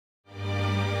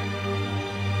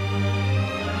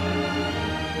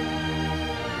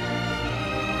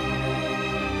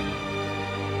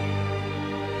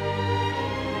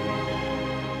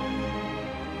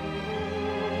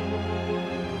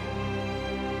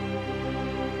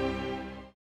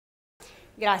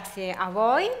Grazie a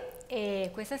voi.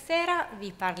 E questa sera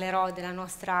vi parlerò della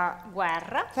nostra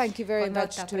guerra. Thank you very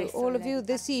much to all of you.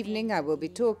 This evening I will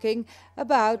be talking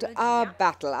about our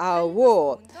battle, our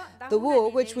war, the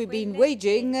war which we've been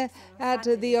waging at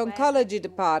the Oncology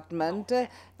Department,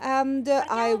 and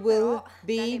I will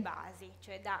be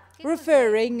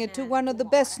referring to one of the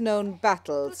best-known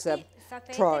battles,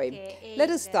 Troy. Let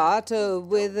us start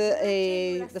with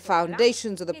the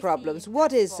foundations of the problems.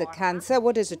 What is a cancer?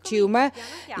 What is a tumor?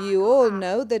 You all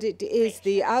know that it is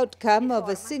the outcome of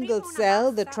a single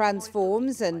cell that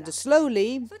transforms, and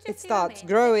slowly it starts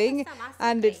growing,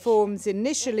 and it forms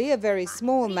initially a very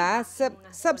small mass.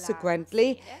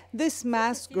 Subsequently, this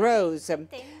mass grows,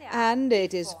 and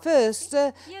it is first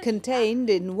contained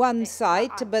in one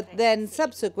site, but then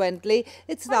subsequently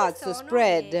it starts to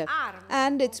spread,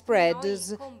 and it spreads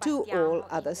to all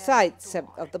other sites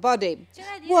of the body.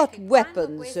 What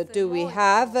weapons do we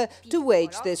have to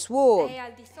wage this war?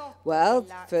 Well,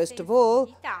 first of all,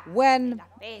 when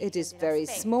it is very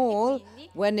small,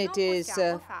 when it is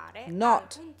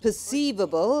not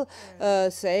perceivable,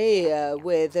 say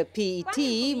with a PET,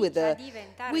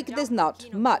 there's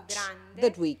not much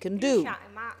that we can do.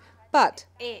 But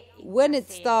when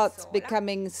it starts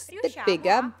becoming a bit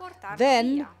bigger,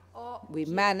 then we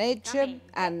manage,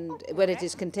 and when it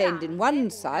is contained in one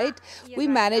site, we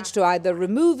manage to either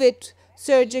remove it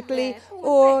surgically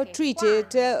or treat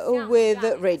it with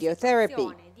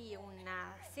radiotherapy.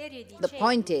 The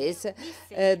point is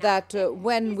that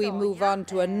when we move on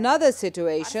to another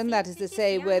situation, that is to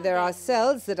say where there are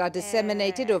cells that are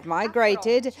disseminated or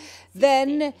migrated,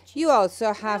 then you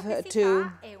also have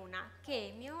to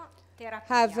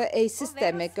have a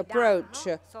systemic approach.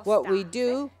 What we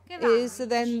do is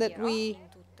then that we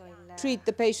treat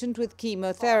the patient with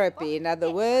chemotherapy. In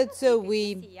other words,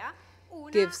 we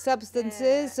give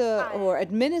substances or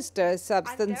administer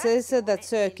substances that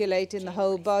circulate in the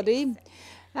whole body.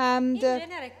 And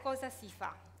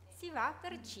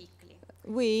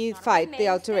we fight the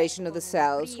alteration of the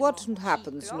cells. What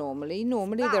happens normally?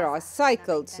 Normally there are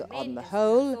cycles on the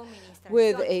whole,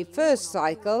 with a first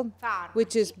cycle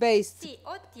which is based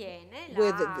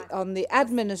on the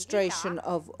administration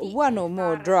of one or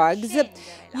more drugs.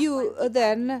 You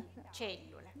then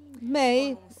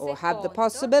may or have the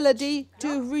possibility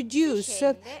to reduce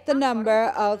the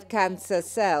number of cancer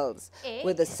cells.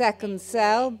 With the second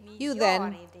cell, you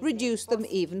then reduce them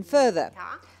even further.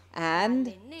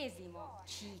 And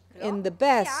in the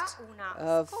best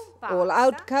of all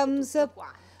outcomes,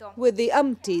 with the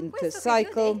umpteenth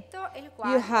cycle,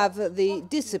 you have the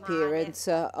disappearance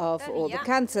of all the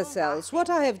cancer cells.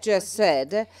 What I have just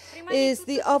said is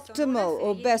the optimal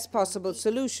or best possible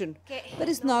solution, but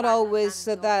it's not always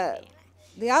the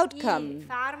outcome.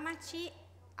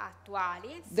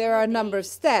 There are a number of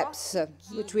steps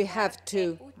which we have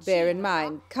to bear in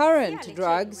mind. Current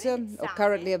drugs, or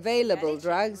currently available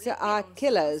drugs, are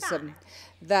killers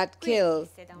that kill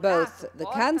both the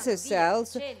cancer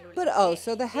cells but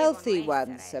also the healthy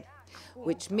ones,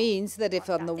 which means that if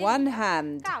on the one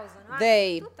hand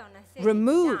they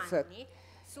remove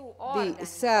the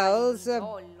cells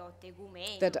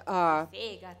that are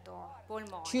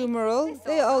tumoral,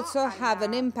 they also have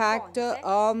an impact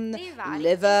on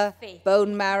liver,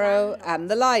 bone marrow,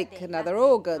 and the like, and other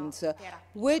organs,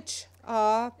 which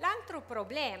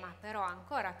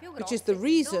is the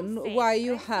reason why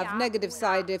you have negative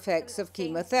side effects of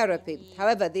chemotherapy.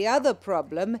 However, the other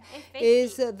problem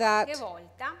is that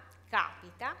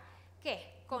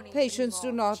patients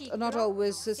are not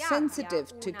always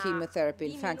sensitive to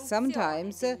chemotherapy. In fact,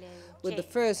 sometimes with the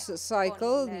first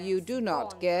cycle, you do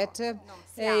not get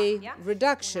a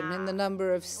reduction in the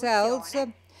number of cells,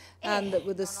 and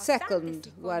with the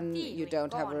second one, you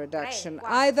don't have a reduction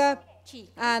either.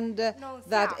 And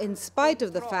that in spite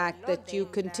of the fact that you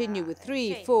continue with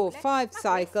 3, 4, 5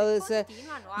 cycles,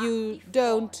 you're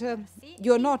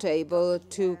not able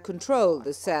to control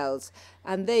the cells,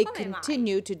 and they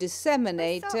continue to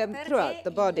disseminate throughout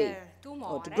the body,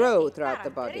 or to grow throughout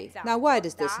the body. Now, why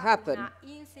does this happen?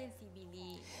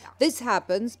 This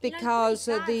happens because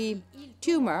the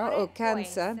tumor or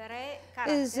cancer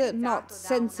is not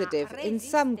sensitive. In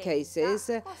some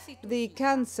cases, the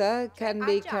cancer can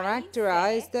be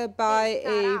characterized by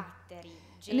an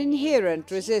inherent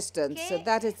resistance.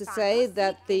 That is to say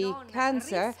that the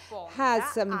cancer has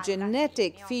some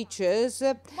genetic features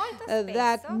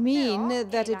that mean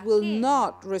that it will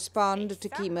not respond to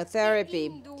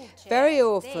chemotherapy. Very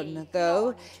often,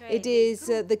 though, it is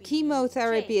the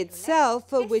chemotherapy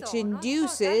itself which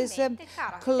induces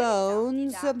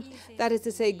clones, that is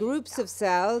to say groups of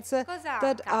cells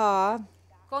that are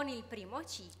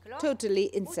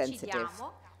totally insensitive.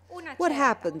 What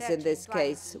happens in this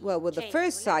case? Well, with the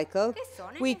first cycle,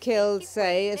 we kill,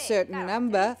 say, a certain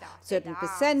number, certain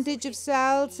percentage of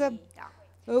cells,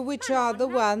 which are the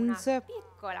ones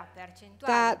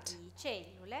that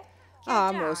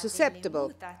are more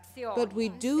susceptible. But we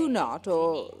do not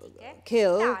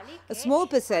kill a small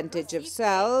percentage of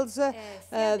cells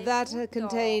that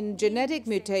contain genetic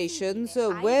mutations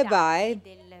whereby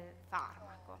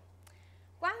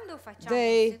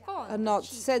they are not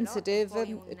sensitive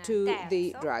to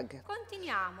the drug.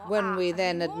 When we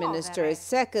then administer a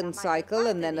second cycle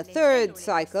and then a third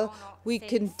cycle, we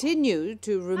continue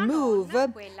to remove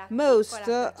most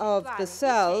of the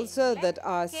cells that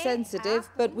are sensitive,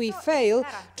 but we fail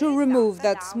to remove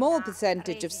that small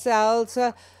percentage of cells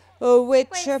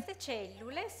which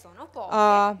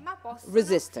are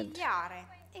resistant.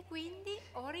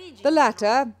 The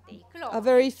latter are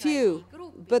very few,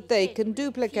 but they can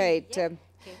duplicate.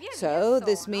 So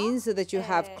this means that you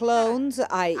have clones,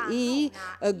 i.e.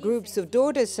 groups of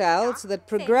daughter cells that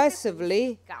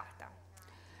progressively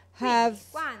have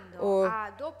or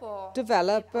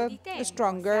develop a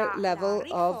stronger level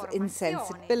of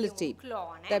insensibility.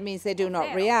 That means they do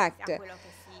not react.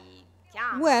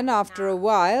 When, after a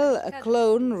while, a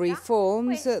clone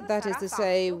reforms, that is to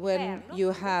say, when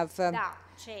you have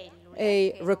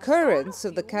a recurrence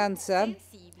of the cancer,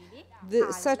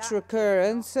 such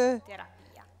recurrence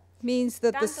means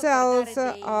that the cells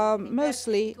are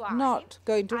mostly not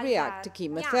going to react to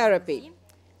chemotherapy.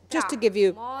 Just to give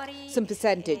you some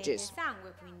percentages.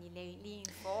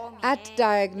 At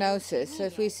diagnosis,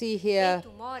 if we see here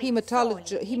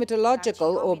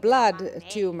hematological or blood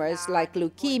tumors like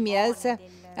leukemias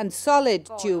and solid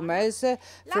tumors,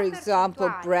 for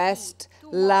example, breast,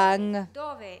 lung,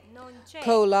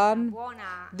 colon,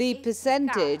 the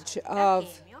percentage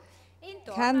of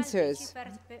cancers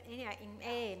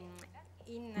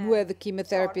where the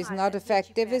chemotherapy is not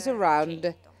effective is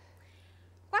around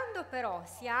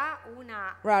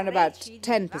about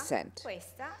 10%.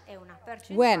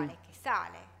 When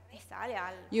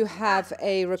you have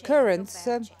a recurrence,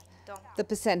 the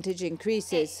percentage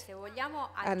increases,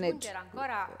 and it's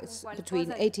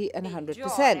between 80 and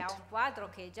 100%.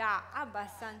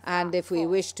 And if we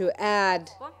wish to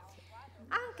add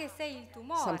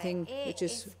something which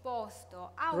is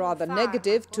rather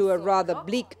negative to a rather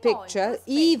bleak picture,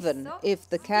 even if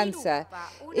the cancer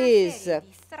is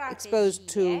exposed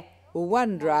to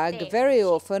one drug, very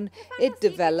often it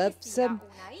develops a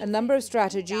number of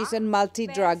strategies and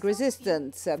multi-drug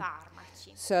resistance.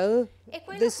 So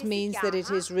this means that it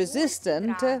is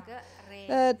resistant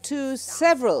to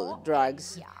several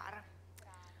drugs.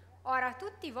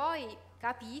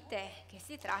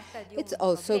 It's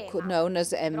also known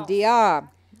as MDR.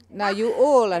 Now you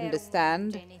all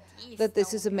understand that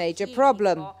this is a major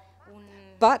problem.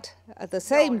 But at the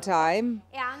same time,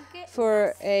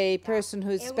 for a person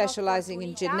who is specializing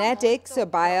in genetics or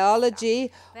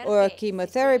biology or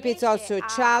chemotherapy, it's also a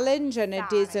challenge and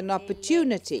it is an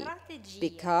opportunity.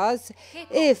 Because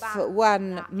if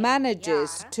one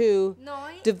manages to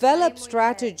develop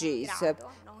strategies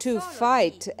to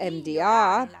fight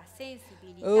MDR,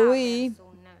 we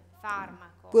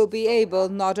will be able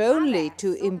not only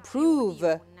to improve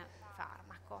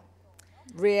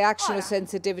reactional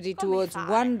sensitivity towards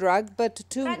one drug, but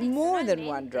to more than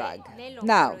one drug.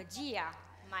 Now,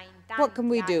 what can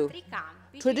we do?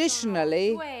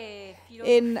 Traditionally,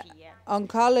 in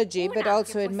oncology, but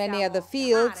also in many other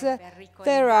fields,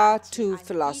 there are two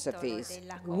philosophies.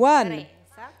 One,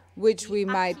 which we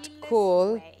might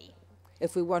call,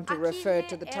 if we want to refer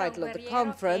to the title of the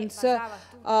conference,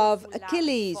 of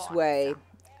Achilles' way.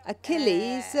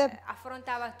 Achilles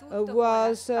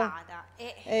was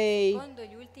a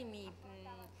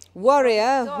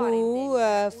warrior who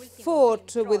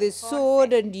fought with his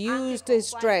sword and used his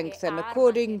strength. And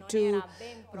according to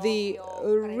the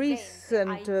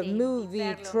recent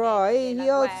movie Troy, he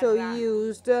also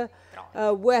used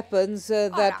weapons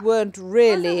that weren't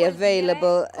really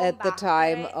available at the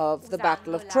time of the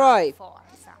Battle of Troy.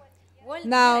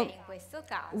 Now,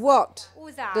 what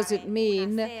does it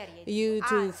mean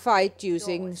to fight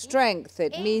using strength?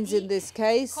 It means in this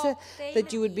case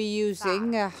that you would be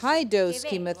using high-dose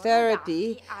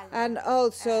chemotherapy and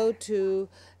also to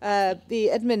be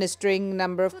administering a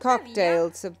number of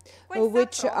cocktails,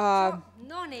 which are,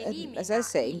 as I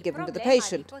say, given to the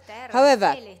patient.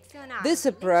 However, this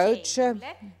approach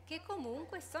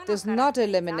does not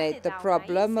eliminate the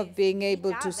problem of being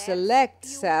able to select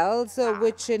cells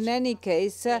which in any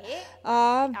case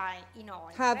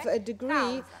have a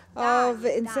degree of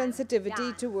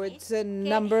insensitivity towards a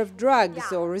number of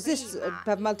drugs or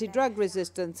have multi-drug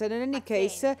resistance. And in any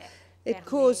case, it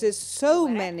causes so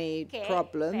many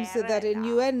problems that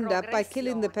you end up by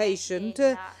killing the patient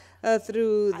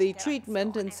through the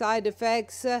treatment and side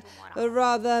effects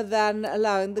rather than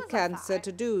allowing the cancer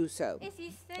to do so,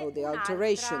 or the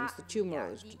alterations, the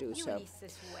tumors to do so.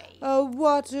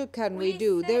 What can we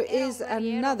do? There is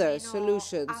another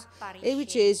solution,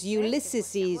 which is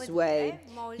Ulysses' way.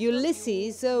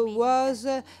 Ulysses was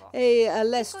a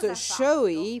less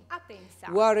showy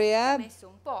warrior.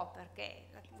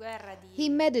 He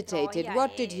meditated.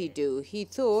 What did he do? He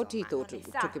thought it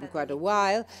took him quite a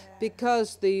while,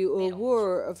 because the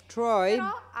war of Troy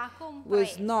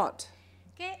was not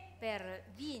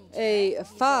a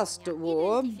fast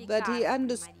war, but he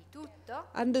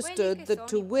understood that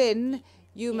to win,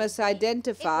 you must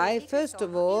identify, first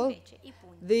of all,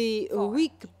 the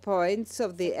weak points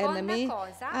of the enemy,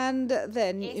 and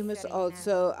then you must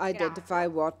also identify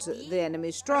what the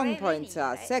enemy's strong points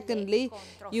are. Secondly,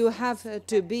 you have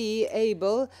to be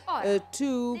able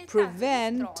to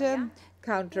prevent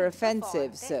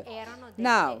counteroffensives.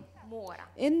 Now,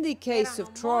 in the case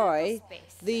of Troy,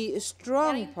 the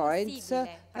strong points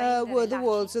were the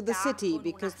walls of the city,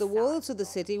 because the walls of the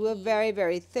city were very,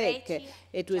 very thick.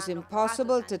 It was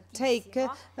impossible to take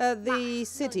the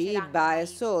city by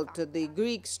assault. The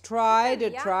Greeks tried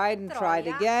and tried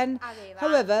again.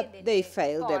 However, they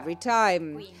failed every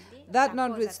time. That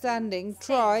notwithstanding,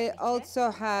 Troy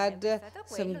also had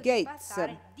some gates.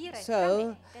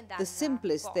 So the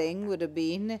simplest thing would have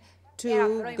been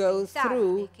to go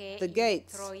through the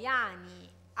gates.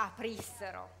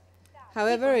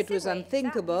 However, it was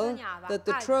unthinkable that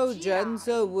the Trojans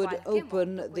would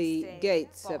open the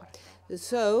gates.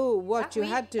 So what you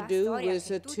had to do was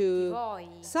to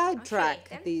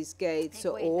sidetrack these gates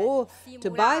or to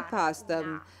bypass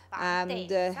them. And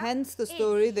hence the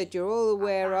story that you're all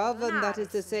aware of, and that is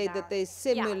to say that they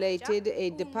simulated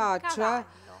a departure,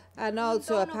 and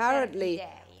also apparently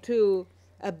to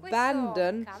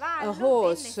abandon a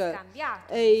horse,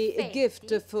 a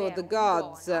gift for the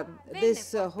gods.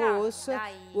 This horse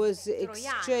was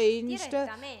exchanged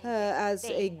as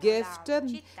a gift.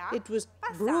 It was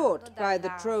brought by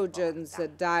the Trojans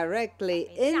directly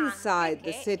inside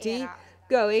the city,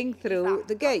 going through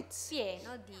the gates.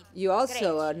 You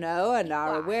also know and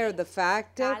are aware of the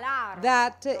fact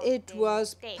that it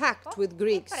was packed with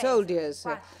Greek soldiers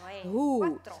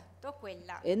who,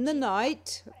 in the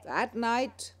night, at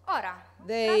night,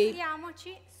 they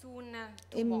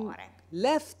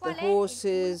left the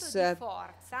horse's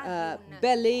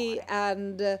belly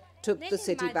and took the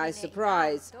city by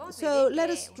surprise. So let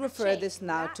us refer this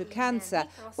now to cancer.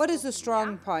 What is the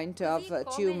strong point of a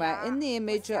tumor? In the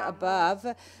image above,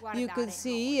 you can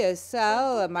see a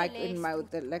cell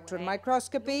with electron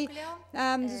microscopy,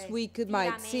 and we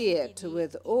might see it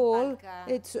with all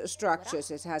its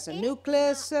structures. It has a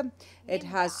nucleus, it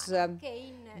has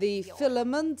the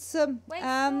filaments,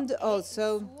 and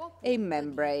also a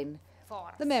membrane.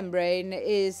 The membrane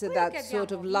is that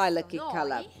sort of lilac-y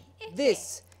color.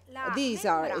 These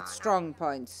are its strong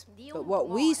points. But what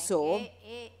we saw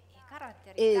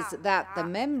is that the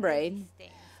membrane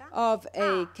of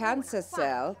a cancer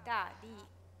cell,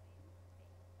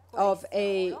 of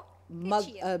a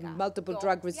multiple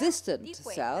drug resistant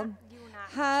cell,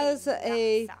 has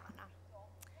an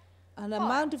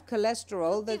amount of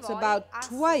cholesterol that's about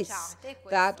twice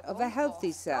that of a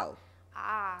healthy cell.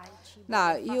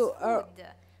 Now, you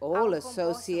all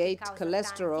associate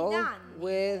cholesterol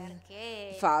with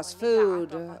fast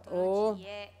food or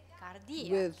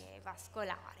with a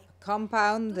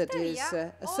compound that is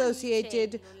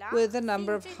associated with a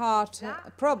number of heart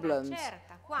problems.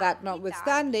 That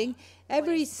notwithstanding,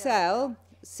 every cell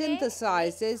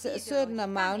synthesizes a certain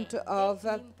amount of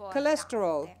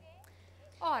cholesterol,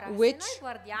 which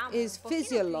is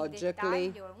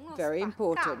physiologically very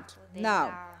important.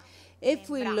 Now, if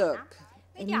we look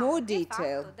in more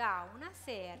detail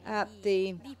at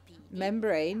the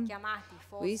membrane,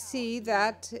 we see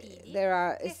that there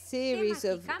are a series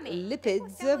of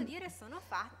lipids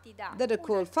that are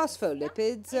called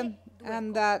phospholipids,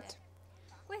 and that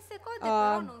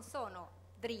are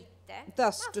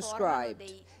thus described: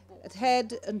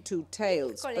 head and two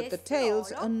tails, but the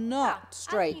tails are not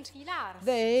straight.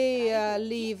 They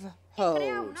leave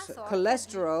holes.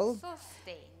 Cholesterol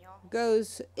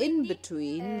goes in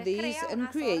between these and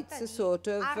creates a sort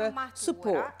of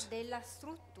support.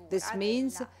 This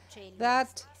means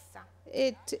that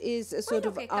it is a sort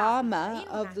of armor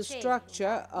of the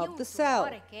structure of the cell.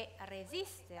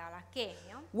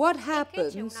 What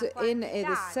happens in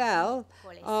the cell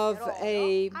of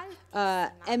a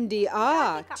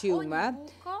MDR tumor,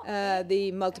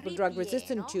 the multiple drug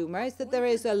resistant tumor, is that there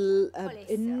is an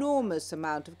enormous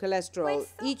amount of cholesterol.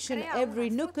 Each and every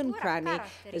nook and cranny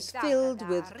is filled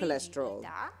with cholesterol.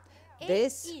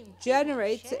 This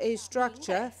generates a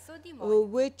structure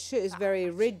which is very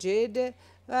rigid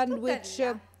and which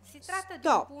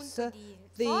stops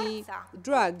the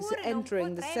drugs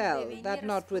entering the cell. That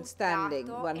notwithstanding,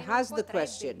 one has the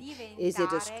question, is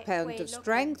it a point of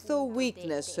strength or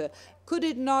weakness? Could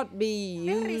it not be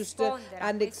used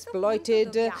and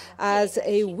exploited as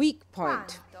a weak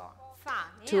point?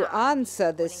 To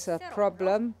answer this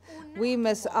problem, we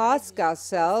must ask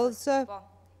ourselves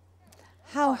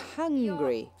how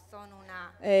hungry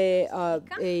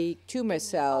a tumor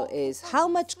cell is. How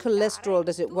much cholesterol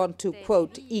does it want to,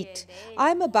 quote, eat?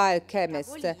 I'm a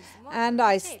biochemist and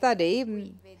I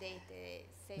study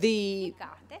the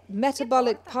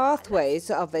metabolic pathways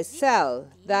of a cell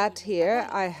that here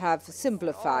I have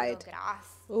simplified,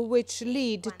 which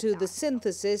lead to the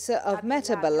synthesis of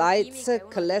metabolites,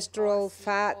 cholesterol,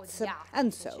 fats,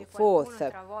 and so forth.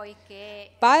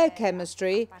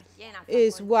 Biochemistry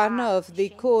is one of the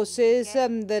courses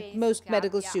that most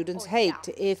medical students hate.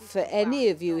 If any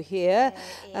of you here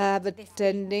are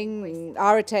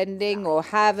attending or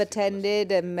have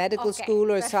attended a medical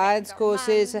school or science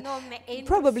courses,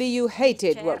 probably you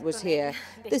hated what was here.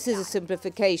 This is a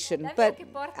simplification, but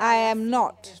I am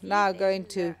not now going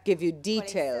to give you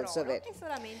details of it.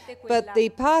 But the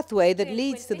pathway that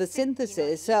leads to the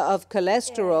synthesis of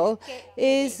cholesterol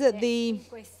is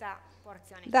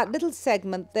that little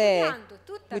segment there,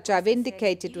 which I've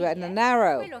indicated in an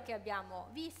arrow.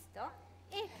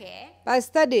 By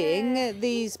studying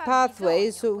these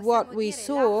pathways, what we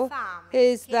saw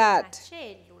is that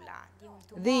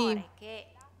the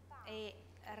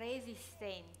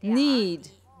need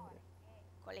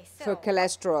for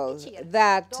cholesterol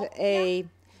that a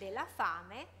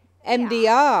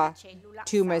MDR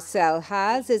tumor cell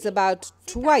has is about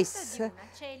twice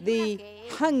the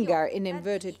hunger, in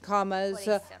inverted commas,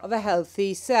 of a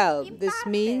healthy cell. This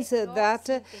means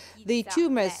that the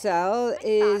tumor cell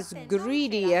is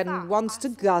greedy and wants to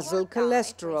guzzle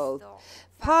cholesterol.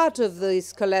 Part of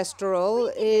this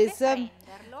cholesterol is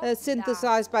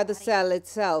synthesized by the cell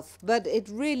itself, but it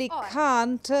really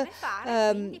can't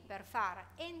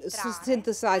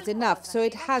synthesize enough, so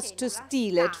it has to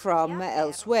steal it from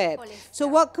elsewhere. So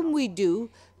what can we do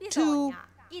to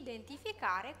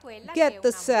get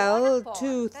the cell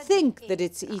to think that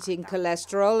it's eating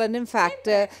cholesterol and in fact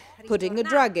putting a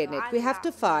drug in it? We have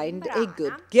to find a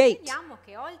good gate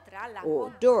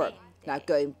or door. Now,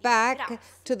 going back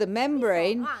to the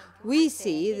membrane, we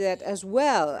see that as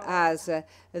well as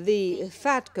the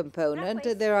fat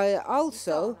component, there are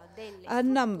also a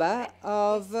number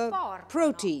of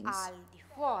proteins.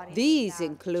 These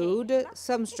include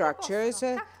some structures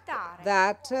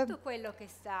that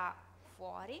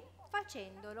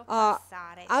are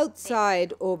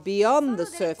outside or beyond the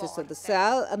surface of the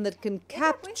cell and that can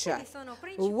capture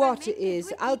what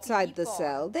is outside the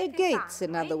cell. They're gates,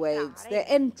 in other words, they're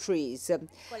entries.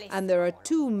 And there are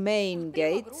two main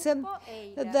gates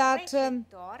that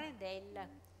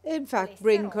in fact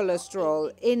bring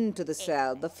cholesterol into the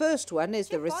cell. The first one is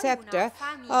the receptor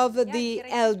of the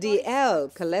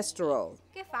LDL cholesterol.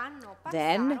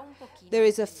 Then there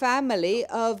is a family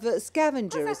of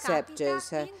scavenger receptors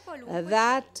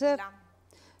that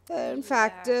in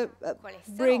fact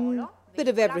bring a bit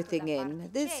of everything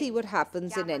in. Let's see what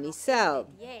happens in any cell.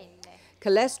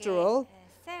 Cholesterol,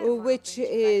 which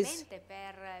is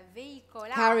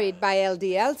carried by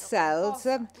LDL cells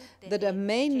that are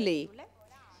mainly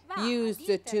used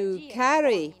to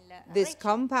carry this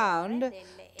compound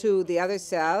to the other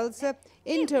cells,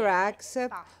 interacts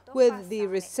with the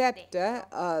receptor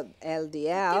of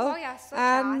LDL,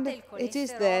 and it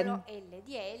is then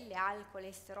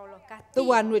the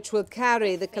one which will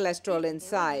carry the cholesterol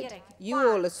inside. You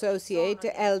all associate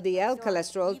LDL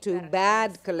cholesterol to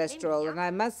bad cholesterol, and I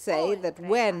must say that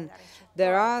when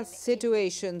there are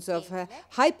situations of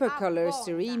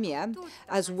hypercholesteremia,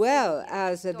 as well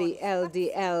as the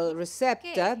LDL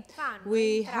receptor,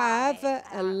 we have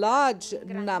a large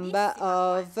number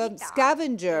of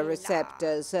scavenger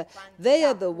receptors. They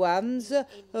are the ones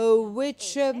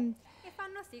which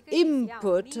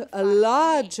input a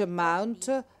large amount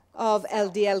of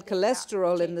LDL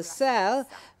cholesterol in the cell,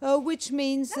 which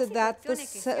means that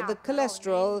the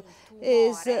cholesterol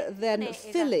is then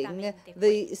filling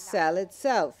the cell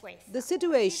itself. The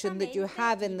situation that you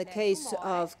have in the case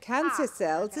of cancer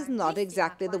cells is not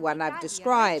exactly the one I've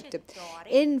described.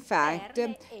 In fact,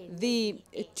 the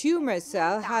tumor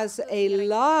cell has a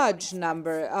large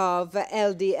number of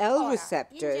LDL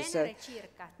receptors,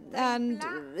 and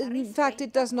in fact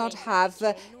it does not have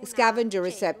scavenger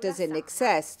receptors in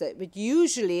excess, but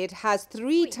usually it has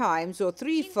 3 times or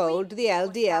threefold the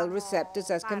LDL receptors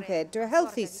as compared to a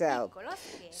healthy cell.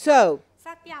 So,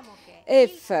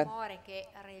 if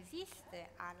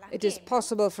it is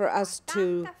possible for us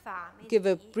to give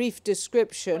a brief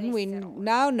description, we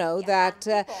now know that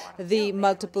the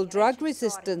multiple drug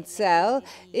resistant cell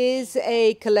is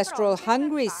a cholesterol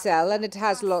hungry cell, and it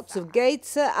has lots of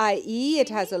gates, i.e. it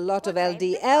has a lot of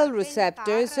LDL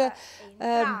receptors,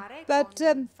 but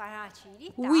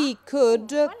we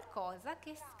could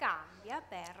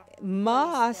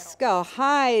mask or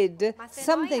hide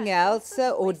something else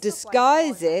or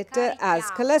disguise it as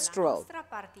cholesterol.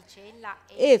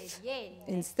 If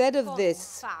instead of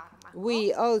this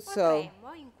we also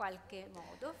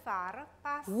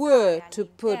were to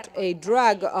put a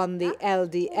drug on the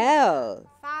LDL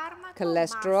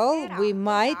cholesterol, we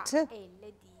might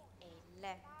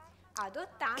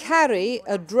carry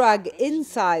a drug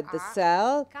inside the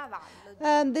cell,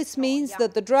 and this means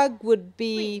that the drug would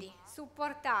be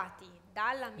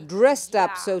dressed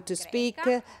up, so to speak,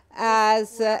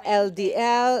 as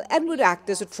LDL and would act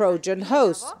as a Trojan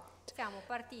horse.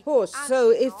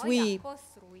 So if we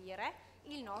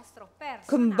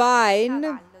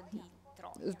combine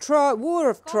the War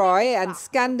of Troy and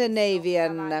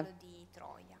Scandinavian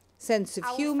sense of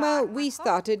humor, we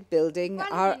started building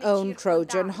our own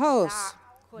Trojan horse.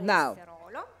 Now,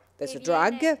 there's a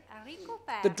drug.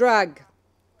 The drug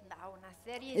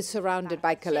is surrounded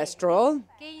by cholesterol.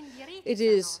 It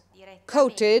is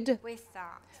coated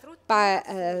by,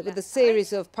 with a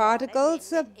series of particles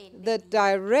that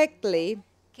directly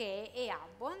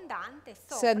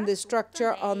send the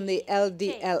structure on the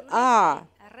LDLR,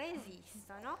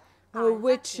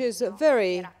 which is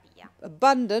very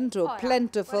abundant or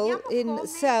plentiful in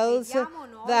cells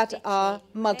that are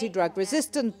multi-drug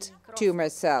resistant tumor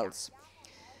cells.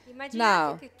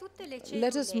 Now,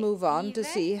 let us move on to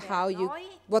see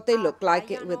what they look like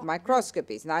with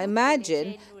microscopies. Now,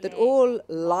 imagine that all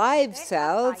live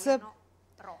cells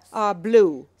are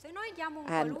blue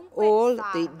and all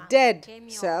the dead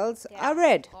cells are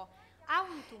red.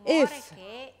 If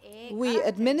we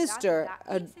administer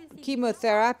a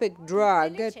chemotherapeutic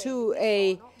drug to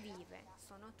a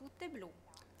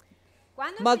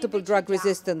multiple drug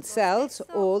resistant cells,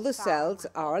 all the cells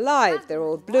are alive, they're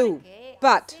all blue.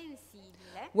 But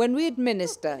when we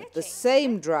administer the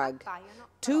same drug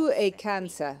to a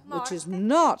cancer which is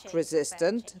not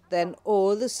resistant, then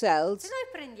all the cells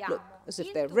look as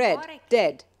if they're red,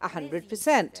 dead,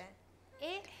 100%.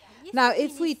 Now,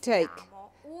 if we take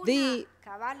the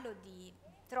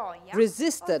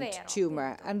resistant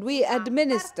tumor and we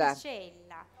administer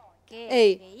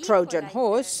a Trojan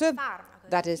horse,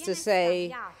 that is to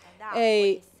say,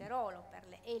 a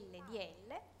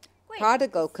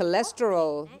particle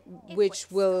cholesterol which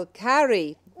will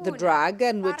carry the drug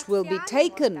and which will be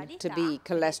taken to be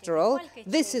cholesterol,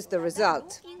 this is the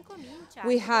result.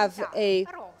 We have a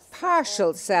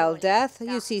partial cell death.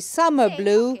 You see, some are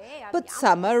blue, but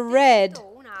some are red,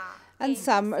 and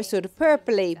some are sort of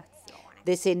purpley.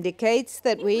 This indicates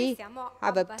that we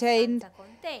have obtained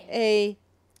a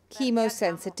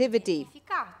chemosensitivity.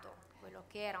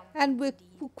 And we're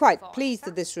quite pleased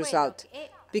with this result,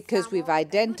 because we've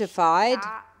identified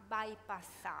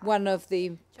one of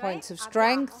the points of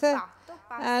strength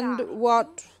and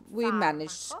what we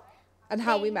managed and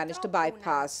how we managed to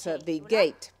bypass the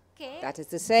gate. That is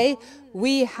to say,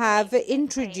 we have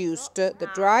introduced the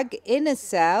drug in a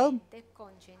cell,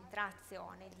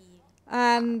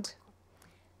 and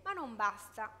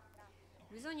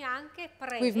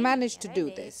we've managed to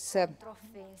do this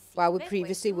while we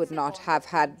previously would not have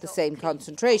had the same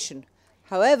concentration.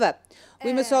 However,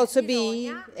 we must also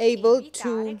be able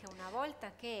to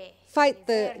fight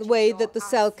the way that the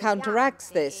cell counteracts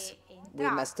this. We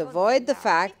must avoid the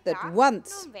fact that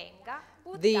once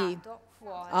the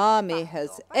army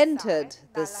has entered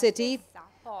the city,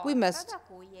 we must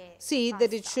see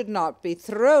that it should not be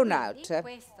thrown out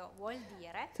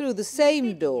through the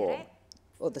same door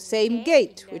or the same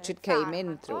gate which it came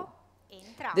in through.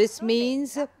 This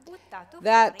means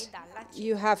that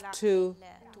you have to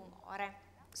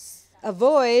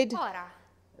avoid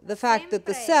the fact that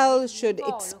the cell should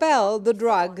expel the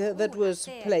drug that was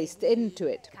placed into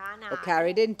it or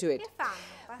carried into it.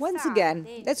 Once again,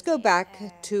 let's go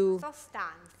back to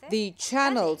the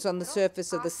channels on the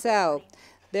surface of the cell.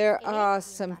 There are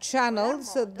some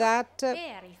channels that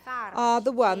are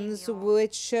the ones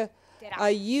which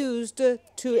are used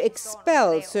to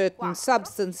expel certain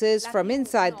substances from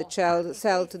inside the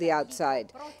cell to the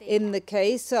outside. In the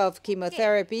case of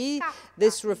chemotherapy,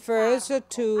 this refers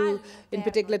to, in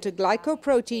particular, to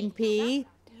glycoprotein P,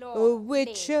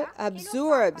 which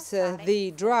absorbs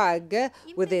the drug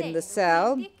within the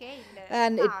cell,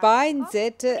 and it binds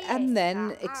it and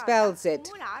then expels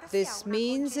it. This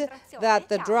means that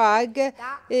the drug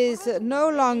is no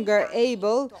longer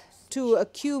able to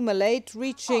accumulate,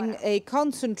 reaching a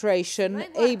concentration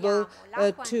able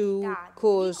to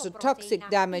cause toxic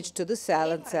damage to the cell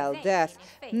and cell death.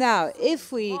 Now,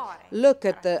 if we look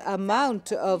at the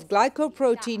amount of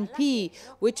glycoprotein P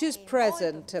which is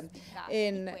present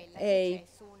in a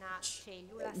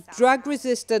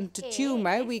drug-resistant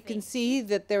tumor, we can see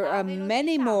that there are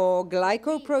many more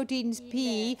glycoproteins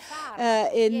P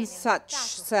in such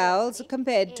cells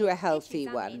compared to a healthy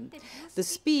one. The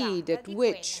speed at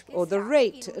which, or the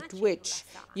rate at which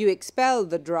you expel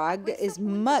the drug is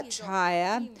much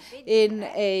higher in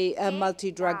a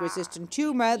multi-drug resistant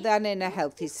tumor than in a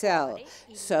healthy cell.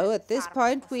 So at this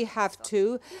point we have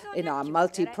to, in our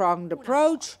multi-pronged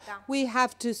approach, we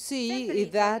have to see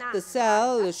that the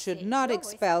cell should not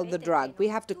expel the drug. We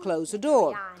have to close the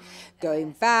door.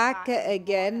 Going back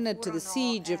again to the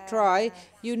siege of Troy,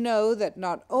 you know that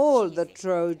not all the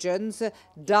Trojans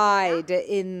died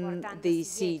in the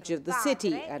siege of the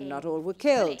city, and not all were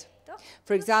killed.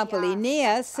 For example,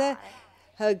 Aeneas,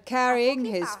 carrying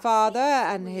his father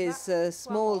and his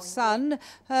small son,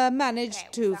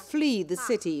 managed to flee the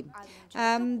city,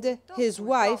 and his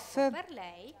wife,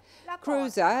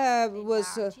 Creusa,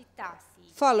 was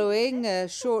following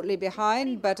shortly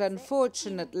behind, but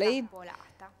unfortunately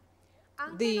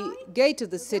the gate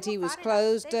of the city was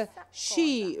closed.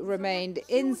 She remained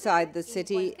inside the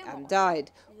city and died.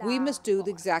 We must do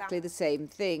exactly the same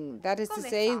thing. That is to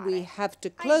say, we have to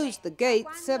close the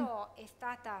gates.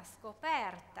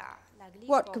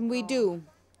 What can we do?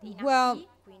 Well,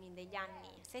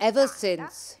 ever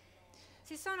since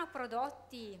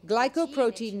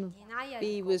glycoprotein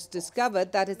B was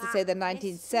discovered, that is to say the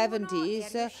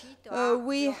 1970s,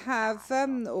 we have,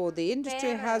 or the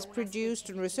industry has produced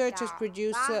and research has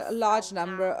produced a large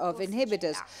number of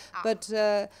inhibitors, but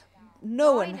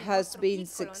no one has been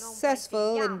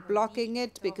successful in blocking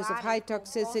it because of high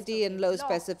toxicity and low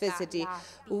specificity.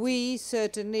 We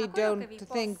certainly don't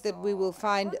think that we will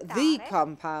find the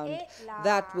compound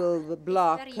that will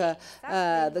block the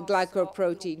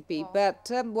glycoprotein B. But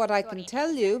what I can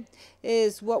tell you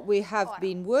is what we have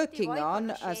been working on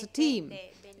as a team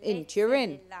in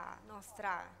Turin.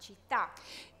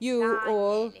 You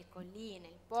all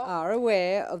are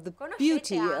aware of the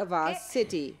beauty of our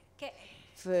city.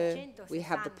 We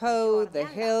have the Po, the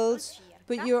hills,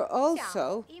 but you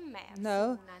also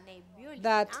know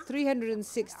that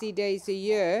 360 days a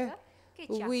year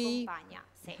we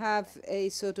have a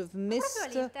sort of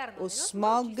mist or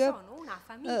smog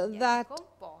that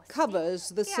covers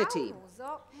the city.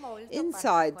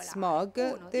 Inside smog,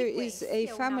 there is a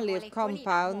family of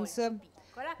compounds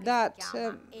that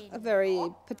are very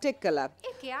particular.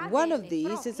 One of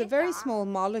these is a very small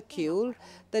molecule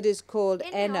that is called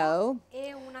NO,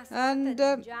 and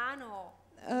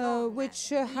which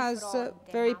has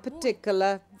very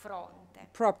particular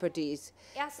properties.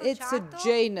 It's a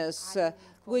genus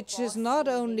which is not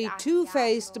only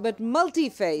two-faced but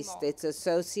multi-faced. It's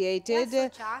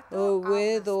associated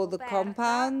with all the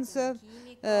compounds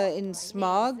in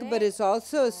smog, but it's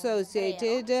also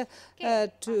associated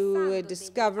to a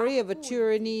discovery of a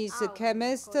Turinese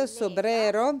chemist,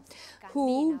 Sobrero,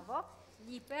 who,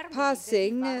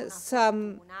 passing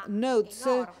some notes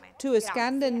to a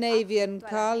Scandinavian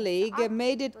colleague,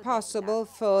 made it possible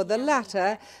for the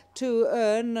latter to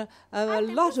earn a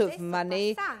lot of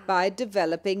money by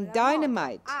developing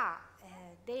dynamite.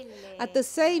 At the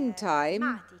same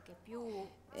time,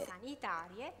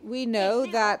 we know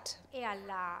that,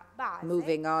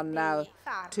 moving on now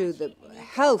to the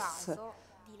health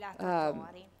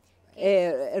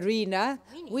arena,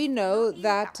 we know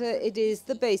that it is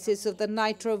the basis of the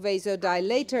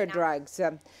nitrovasodilator drugs,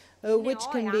 which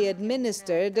can be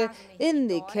administered in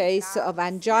the case of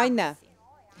angina.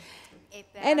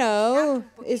 NO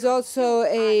is also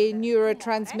a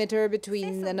neurotransmitter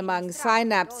between and among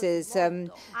synapses.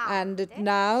 And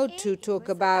now to talk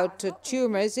about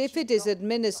tumors, if it is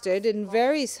administered in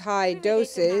very high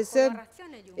doses,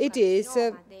 it is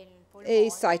a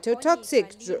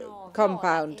cytotoxic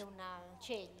compound.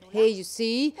 Here you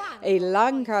see a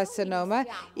lung carcinoma.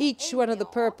 Each one of the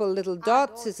purple little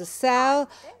dots is a cell.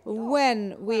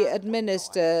 When we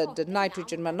administered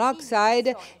nitrogen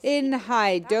monoxide in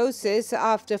high doses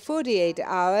after 48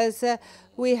 hours,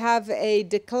 we have a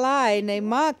decline, a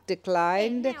marked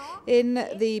decline in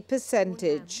the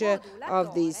percentage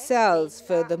of these cells.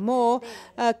 Furthermore,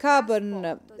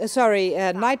 nitrogen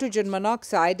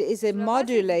monoxide is a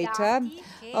modulator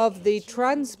of the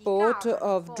transport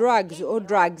of drugs or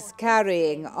drugs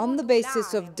carrying, on the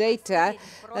basis of data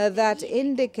that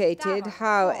indicated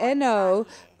how NO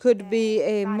could be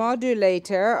a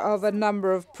modulator of a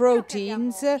number of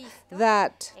proteins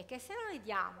that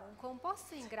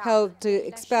help to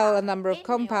expel a number of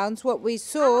compounds. What we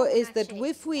saw is that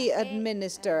if we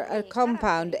administer a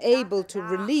compound able to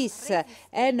release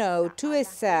NO to a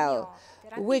cell,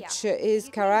 which is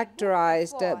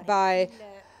characterized by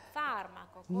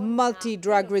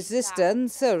multi-drug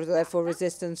resistance, or therefore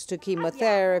resistance to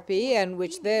chemotherapy, and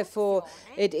which therefore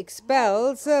it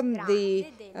expels the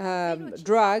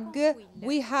drug,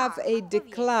 we have a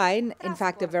decline, in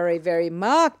fact a very, very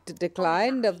marked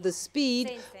decline of the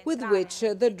speed with which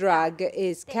the drug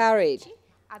is carried.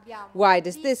 Why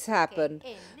does this happen?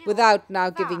 Without now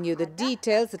giving you the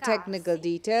details, the technical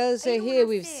details, here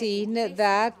we've seen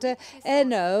that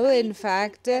NO, in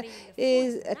fact,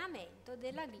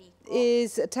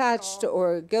 is attached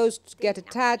or goes to get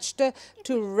attached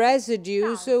to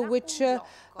residues which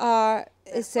are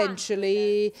essential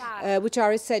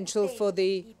for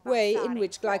the way in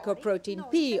which glycoprotein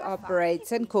P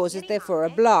operates and causes therefore a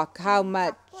block.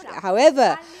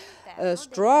 However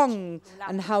strong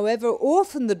and however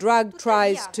often the drug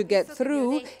tries to get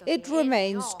through, it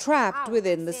remains trapped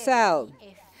within the cell.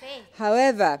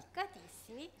 However,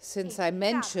 since I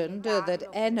mentioned that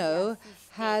NO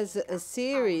has a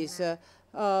series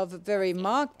of very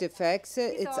marked effects,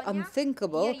 it's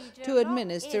unthinkable to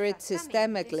administer it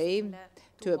systemically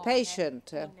to a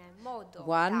patient.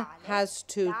 One has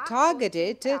to target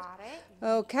it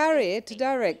or carry it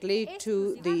directly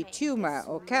to the tumor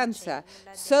or cancer,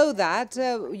 so that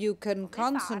you can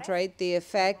concentrate the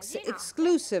effects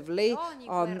exclusively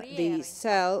on the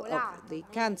cell of the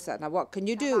cancer. Now, what can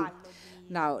you do?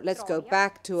 Now, let's go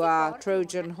back to our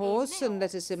Trojan horse, and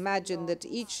let us imagine that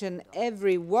each and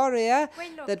every warrior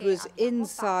that was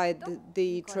inside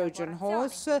the Trojan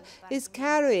horse is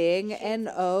carrying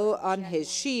NO on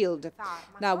his shield.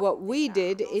 Now, what we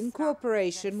did in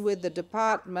cooperation with the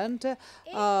Department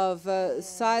of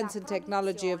Science and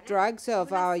Technology of Drugs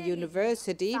of our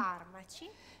university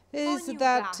is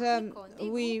that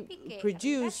we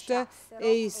produced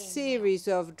a series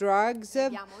of drugs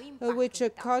which are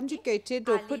conjugated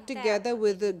or put together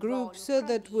with groups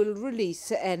that will release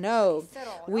NO.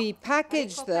 We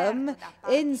packaged them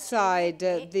inside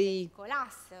the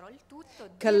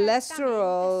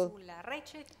cholesterol,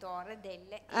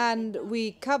 and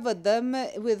we covered them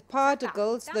with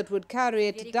particles that would carry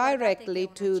it directly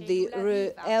to the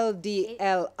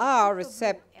LDLR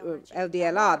receptor.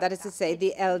 That is to say,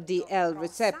 the LDL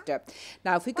receptor.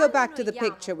 Now, if we go back to the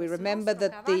picture, we remember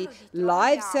that the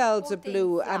live cells are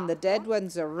blue and the dead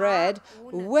ones are red.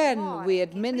 When we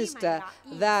administer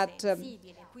that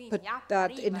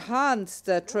enhanced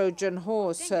Trojan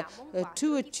horse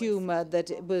to a tumor that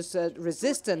was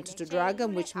resistant to drug,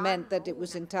 and which meant that it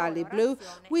was entirely blue,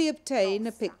 we obtain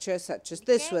a picture such as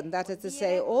this one. That is to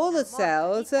say, all the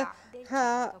cells are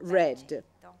red.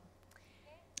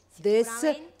 This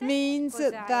means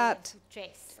that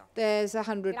there's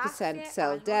 100%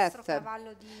 cell death.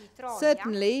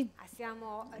 Certainly,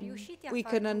 we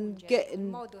can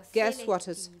guess what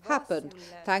has happened.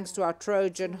 Thanks to our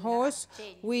Trojan horse,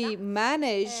 we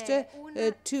managed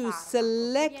to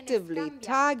selectively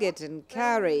target and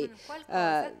carry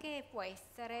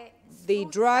the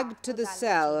drug to the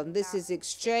cell, and this is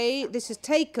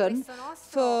taken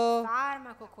for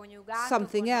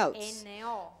something else,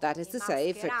 that is to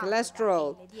say, for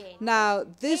cholesterol. Now,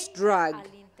 this drug,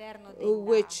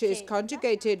 which is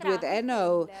conjugated with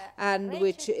NO and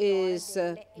which is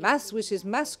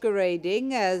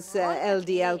masquerading as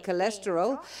LDL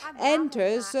cholesterol,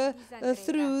 enters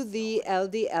through the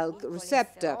LDL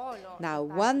receptor. Now,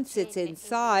 once it's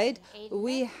inside,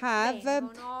 we have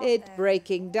it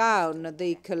breaking down.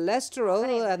 The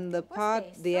cholesterol and the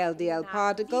LDL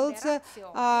particles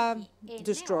are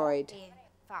destroyed.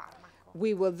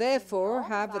 We will therefore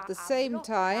have at the same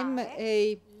time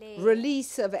a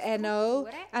release of NO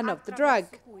and of the drug.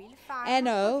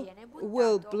 NO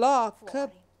will block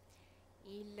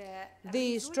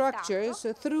the structures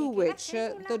through which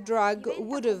the drug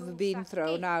would have been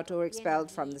thrown out or expelled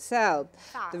from the cell.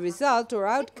 The result or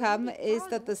outcome is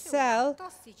that the cell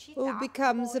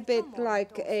becomes a bit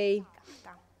like a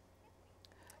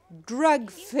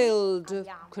drug-filled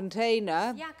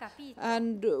container,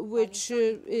 and which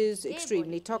is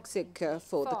extremely toxic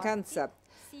for the cancer.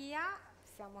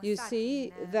 You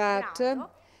see that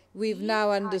we've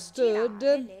now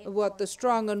understood what the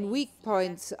strong and weak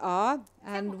points are,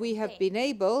 and we have been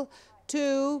able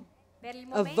to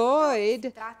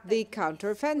avoid the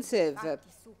counteroffensive.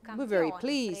 We're very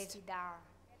pleased.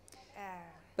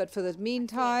 But for the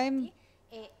meantime,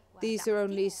 these are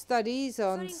only studies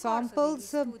on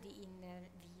samples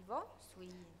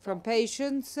from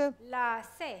patients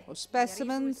or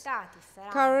specimens.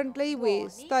 Currently,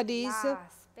 studies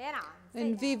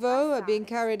in vivo are being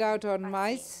carried out on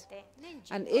mice,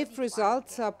 and if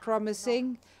results are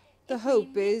promising, the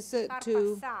hope is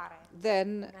to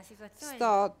then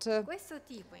start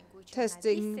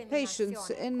testing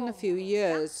patients in a few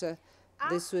years.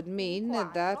 This would mean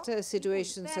that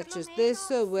situations such as this,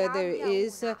 where there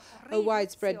is a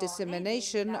widespread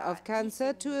dissemination of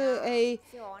cancer, to a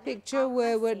picture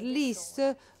where at least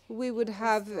we would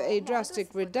have a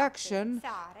drastic reduction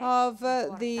of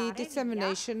the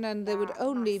dissemination, and there would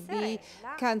only be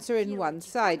cancer in one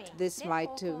site. This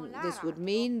would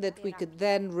mean that we could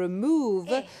then remove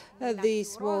the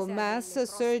small mass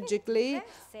surgically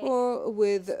or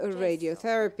with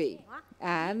radiotherapy.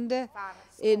 And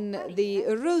in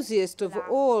the rosiest of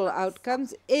all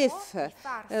outcomes, if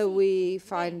we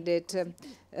find it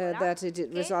that the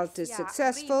result is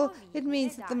successful, it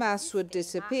means that the mass would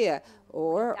disappear.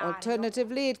 Or,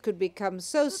 alternatively, it could become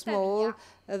so small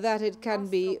that it can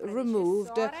be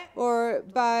removed or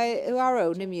by our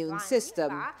own immune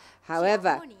system.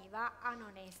 However,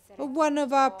 one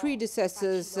of our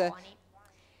predecessors,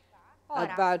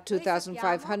 about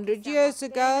 2,500 years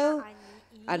ago,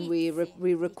 and we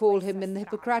recall him in the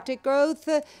Hippocratic Oath,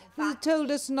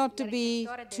 told us not to be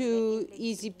too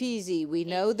easy-peasy. We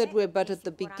know that we're but at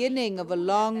the beginning of a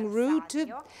long route,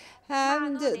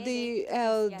 and the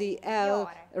LDL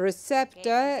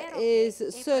receptor is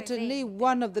certainly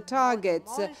one of the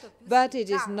targets, but it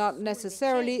is not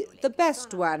necessarily the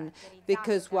best one,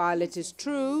 because while it is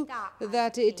true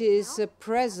that it is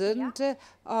present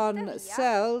on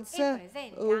cells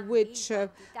which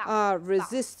are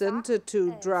resistant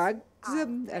to drugs,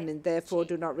 and therefore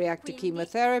do not react to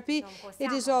chemotherapy,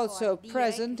 it is also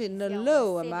present in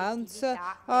low amounts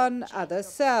on other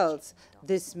cells.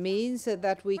 This means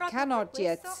that we cannot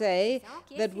yet say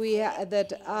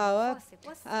that our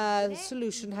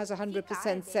solution has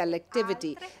 100%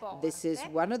 selectivity. This is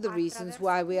one of the reasons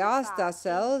why we asked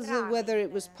ourselves whether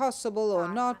it was possible or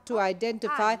not to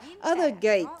identify other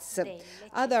gates,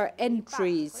 other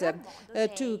entries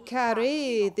to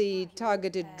carry the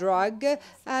targeted drug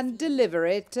and deliver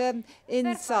it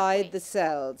inside the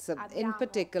cells, in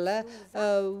particular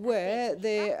where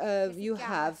you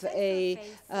have a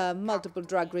multiple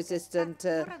drug-resistant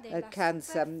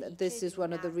cancer. This is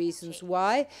one of the reasons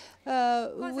why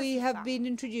we have been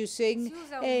introducing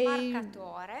a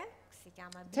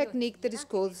technique that is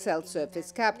called cell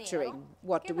surface capturing.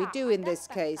 What do we do in this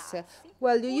case?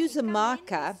 Well, you use a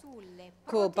marker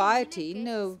called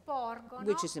biotin,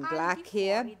 which is in black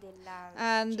here,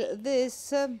 and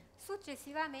this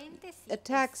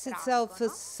attaches itself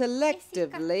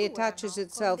selectively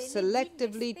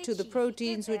to the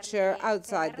proteins which are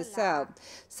outside the cell.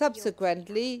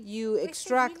 Subsequently, you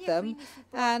extract them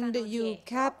and you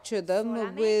capture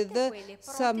them with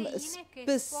some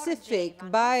specific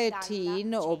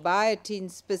biotin or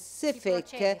biotin-specific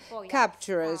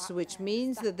capturers, which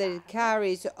means that it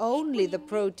carries only the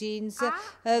proteins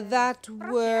that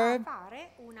were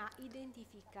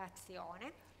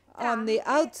on the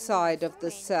outside of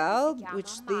the cell,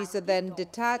 which these are then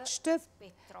detached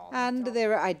and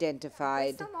they're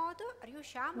identified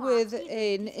with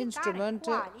an instrument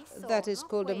that is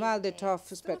called a Maldetoff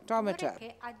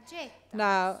spectrometer.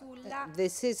 Now,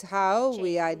 this is how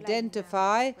we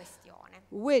identify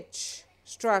which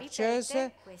structures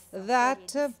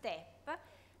that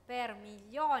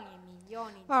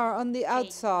are on the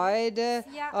outside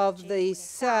of the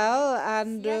cell,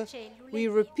 and we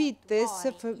repeat this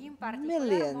for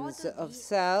millions of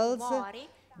cells,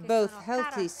 both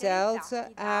healthy cells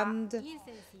and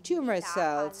tumor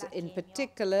cells. In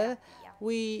particular,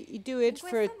 we do it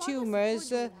for tumors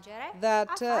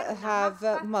that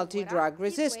have multi-drug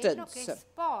resistance.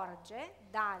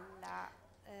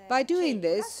 By doing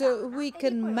this, we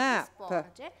can map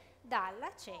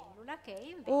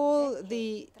all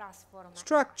the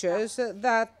structures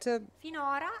that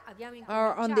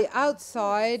are on the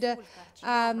outside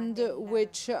and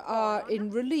which are in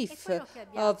relief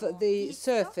of the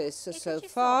surface. So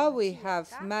far, we have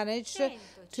managed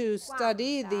to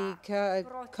study the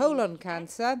colon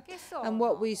cancer, and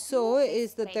what we saw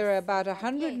is that there are about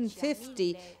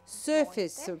 150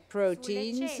 surface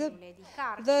proteins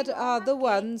that are the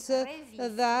ones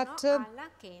that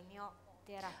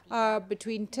are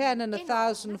between 10 and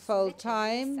 1,000-fold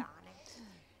time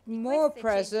more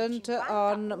present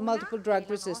on multiple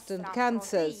drug-resistant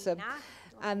cancers,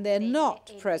 and they're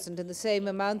not present in the same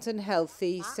amounts in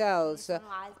healthy cells.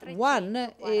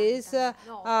 One is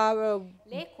our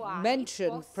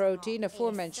mentioned protein,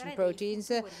 aforementioned proteins,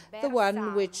 the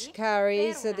one which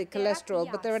carries the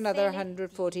cholesterol, but there are another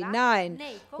 149,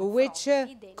 which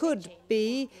could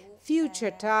be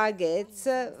future targets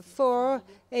for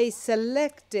a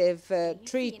selective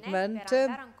treatment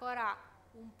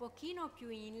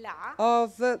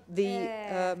of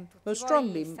the most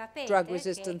strongly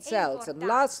drug-resistant cells. And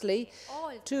lastly,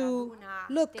 to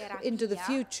look into the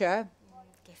future,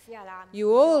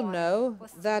 you all know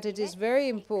that it is very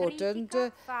important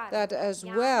that as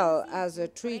well as a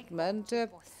treatment,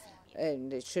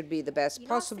 and it should be the best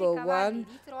possible one,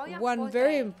 one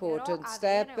very important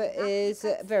step is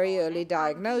very early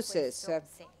diagnosis.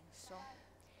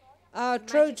 Our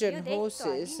Trojan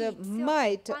horses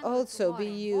might also be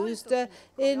used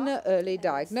in early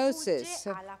diagnosis.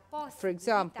 For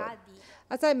example,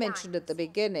 as I mentioned at the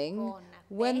beginning,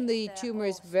 when the tumor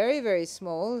is very, very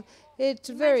small, it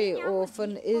very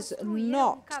often is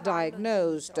not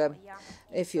diagnosed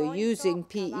if you're using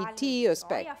PET or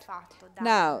SPECT.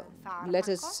 Now, let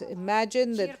us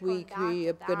imagine that we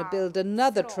are going to build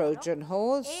another Trojan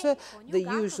horse, the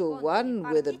usual one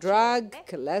with a drug,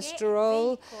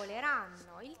 cholesterol,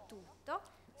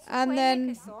 and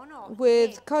then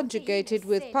conjugated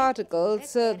with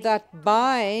particles that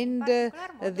bind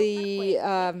the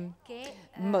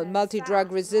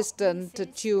multi-drug resistant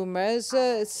tumors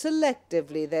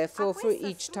selectively, therefore, for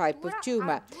each type of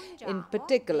tumor, in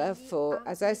particular for,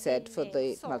 as I said, for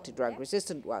the multi-drug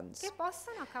resistant ones.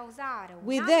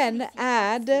 We then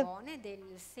add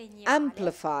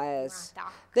amplifiers.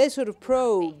 They're sort of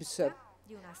probes.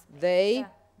 They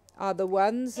are the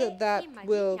ones that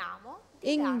will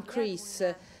increase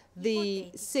the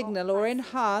signal or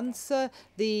enhance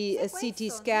the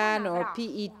CT scan or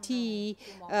PET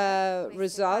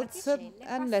results.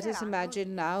 And let us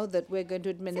imagine now that we're going to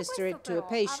administer it to a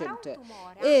patient.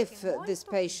 If this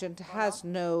patient has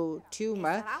no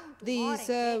tumor,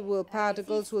 these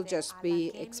particles will just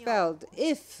be expelled.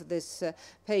 If this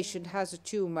patient has a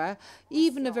tumor,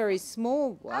 even a very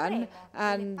small one,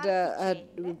 and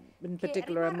in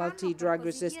particular a multi-drug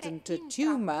resistant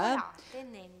tumor,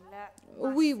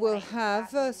 we will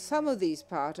have some of these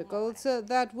particles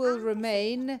that will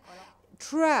remain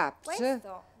trapped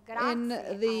in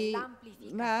the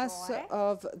mass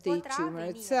of the tumor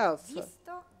itself.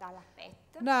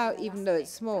 Now, even though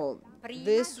it's small,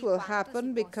 this will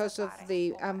happen because of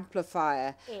the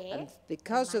amplifier, and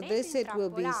because of this it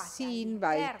will be seen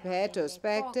by PET or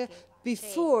SPECT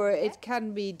before it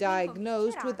can be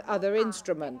diagnosed with other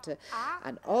instruments.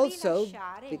 And also,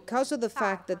 because of the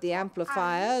fact that the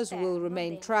amplifiers will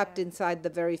remain trapped inside the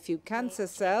very few cancer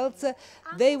cells,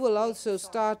 they will also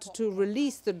start to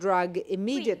release the drug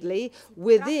immediately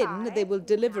within, they will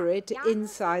deliver it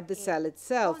inside the cell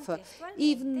itself,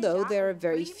 even though they are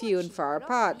very few and far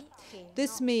apart.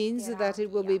 This means that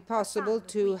it will be possible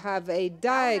to have a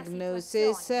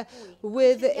diagnosis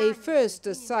with a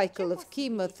first cycle of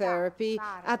chemotherapy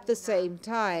at the same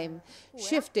time,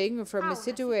 shifting from a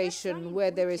situation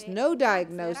where there is no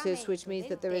diagnosis, which means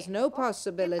that there is no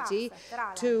possibility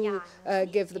to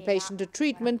give the patient a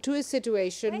treatment, to a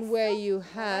situation where you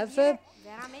have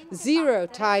zero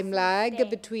time lag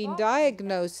between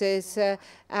diagnosis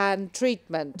and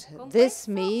treatment. This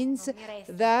means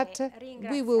that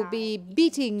we will be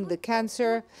beating the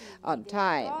cancer on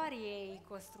time.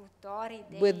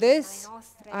 With this,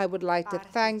 I would like to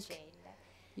thank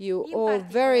you all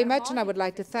very much, and I would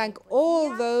like to thank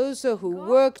all those who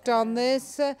worked on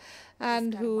this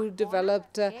and who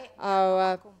developed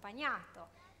our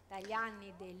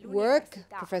work,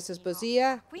 Professor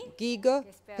Sbosia, Guigo,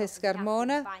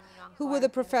 Pescarmona, who were the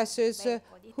professors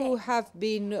who have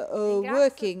been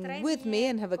working with me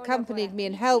and have accompanied me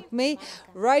and helped me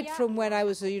right from when I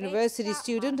was a university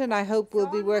student, and I hope will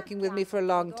be working with me for a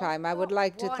long time. I would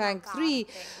like to thank three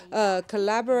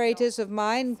collaborators of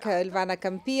mine, Ilvana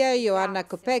Campia, Ioanna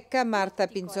Kopecka, Marta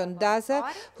Pinzondaza,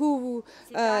 who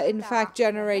in fact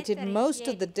generated most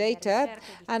of the data.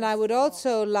 And I would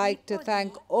also like to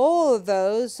thank all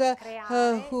those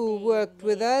who worked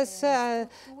with us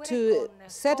to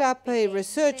set up a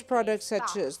research product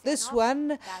such as this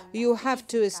one. You have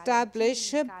to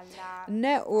establish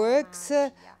networks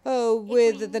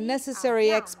with the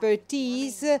necessary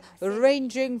expertise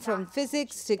ranging from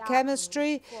physics to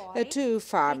chemistry to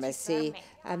pharmacy.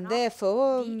 And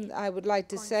therefore, I would like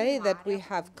to say that we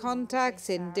have contacts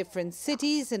in different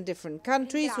cities and different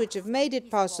countries which have made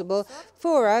it possible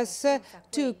for us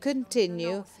to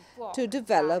continue to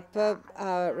develop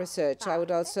our research. I would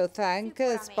also thank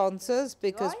sponsors,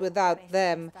 because without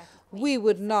them we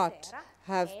would not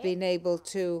have been able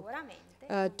to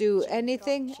do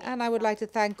anything. And I would like to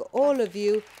thank all of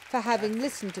you for having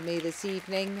listened to me this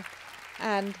evening.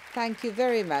 And thank you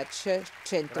very much,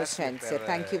 GiovedìScienza.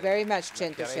 Thank you very much,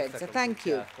 GiovedìScienza. Thank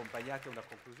you.